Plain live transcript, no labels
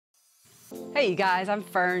Hey you guys, I'm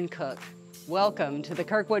Fern Cook. Welcome to the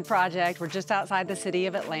Kirkwood Project. We're just outside the city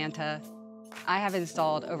of Atlanta. I have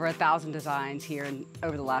installed over 1,000 designs here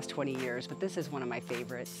over the last 20 years, but this is one of my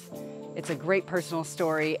favorites. It's a great personal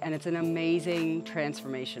story and it's an amazing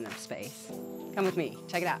transformation of space. Come with me,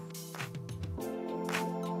 check it out.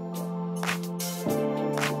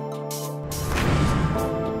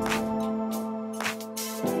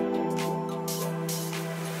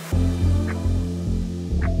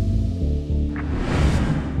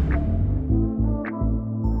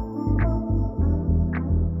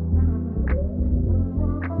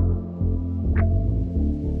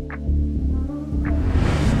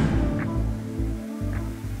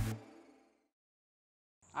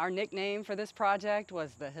 Our nickname for this project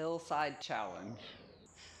was the Hillside Challenge.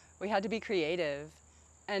 We had to be creative,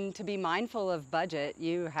 and to be mindful of budget,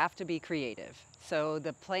 you have to be creative. So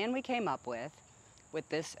the plan we came up with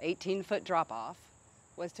this 18-foot drop-off,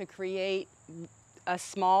 was to create a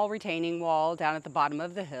small retaining wall down at the bottom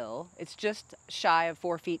of the hill. It's just shy of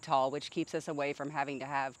 4 feet tall, which keeps us away from having to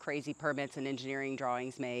have crazy permits and engineering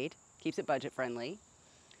drawings made, keeps it budget friendly.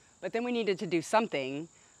 But then we needed to do something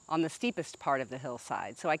on the steepest part of the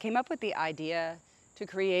hillside. So I came up with the idea to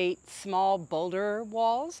create small boulder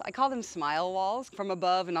walls. I call them smile walls. From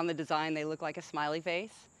above and on the design, they look like a smiley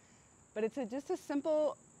face. But it's just a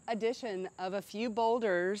simple addition of a few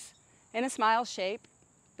boulders in a smile shape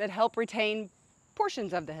that help retain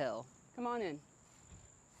portions of the hill. Come on in.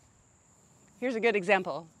 Here's a good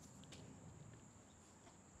example.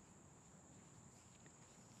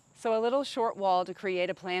 So a little short wall to create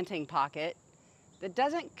a planting pocket that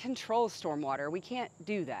doesn't control stormwater. We can't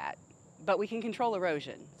do that, but we can control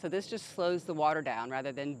erosion. So this just slows the water down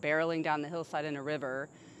rather than barreling down the hillside in a river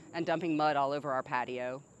and dumping mud all over our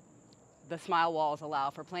patio. The smile walls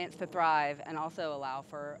allow for plants to thrive and also allow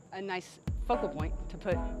for a nice focal point to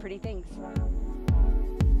put pretty things.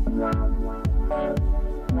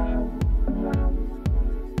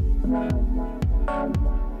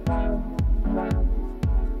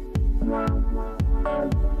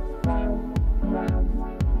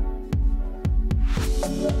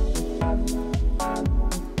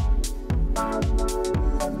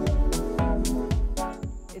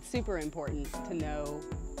 It's super important to know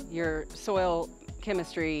your soil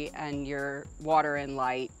chemistry and your water and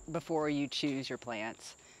light before you choose your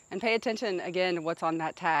plants. And pay attention, again, to what's on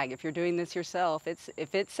that tag. If you're doing this yourself,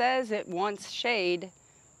 if it says it wants shade,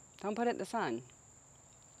 don't put it in the sun.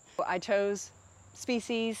 I chose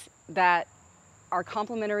species that are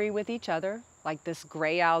complementary with each other, like this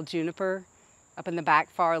gray owl juniper up in the back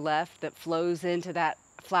far left that flows into that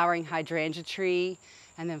flowering hydrangea tree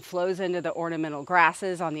and then flows into the ornamental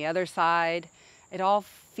grasses on the other side. It all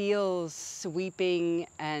feels sweeping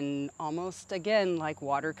and almost, again, like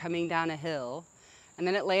water coming down a hill. And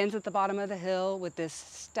then it lands at the bottom of the hill with this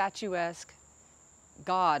statuesque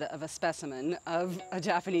god of a specimen of a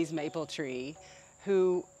Japanese maple tree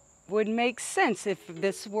who would make sense if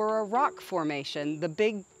this were a rock formation. The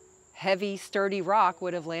big, heavy, sturdy rock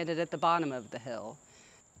would have landed at the bottom of the hill.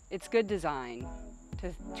 It's good design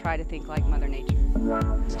to try to think like Mother Nature.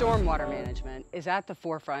 Stormwater management is at the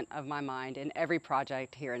forefront of my mind in every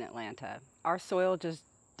project here in Atlanta. Our soil just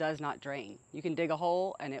does not drain. You can dig a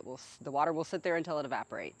hole and the water will sit there until it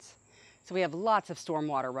evaporates. So we have lots of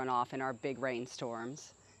stormwater runoff in our big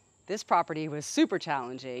rainstorms. This property was super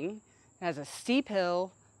challenging. It has a steep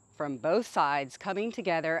hill from both sides coming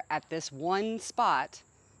together at this one spot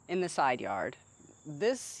in the side yard.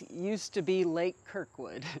 This used to be Lake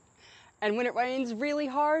Kirkwood. And when it rains really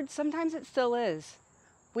hard, sometimes it still is.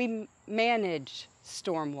 We manage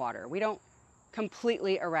stormwater. We don't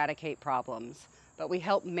completely eradicate problems, but we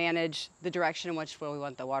help manage the direction in which we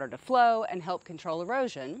want the water to flow and help control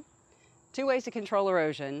erosion. 2 ways to control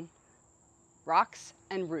erosion: rocks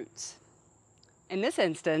and roots. In this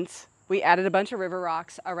instance, we added a bunch of river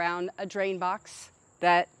rocks around a drain box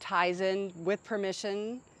that ties in with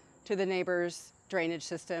permission to the neighbor's drainage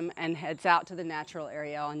system and heads out to the natural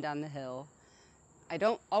area on down the hill. I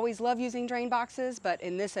don't always love using drain boxes, but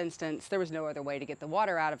in this instance, there was no other way to get the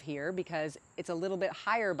water out of here because it's a little bit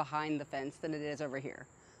higher behind the fence than it is over here.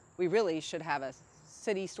 We really should have a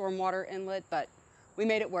city stormwater inlet, but we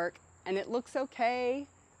made it work and it looks okay.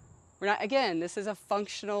 Again, this is a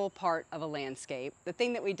functional part of a landscape. The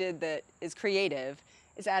thing that we did that is creative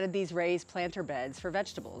is added these raised planter beds for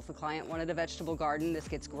vegetables. The client wanted a vegetable garden. This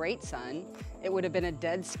gets great sun. It would have been a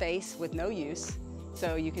dead space with no use.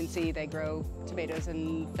 So you can see they grow tomatoes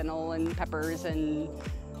and fennel and peppers and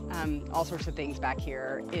all sorts of things back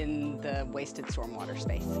here in the wasted stormwater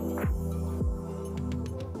space.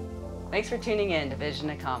 Thanks for tuning in to Vision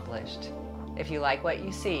Accomplished. If you like what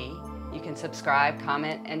you see, You can subscribe,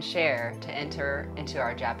 comment, and share to enter into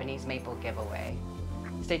our Japanese maple giveaway.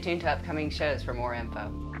 Stay tuned to upcoming shows for more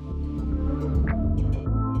info.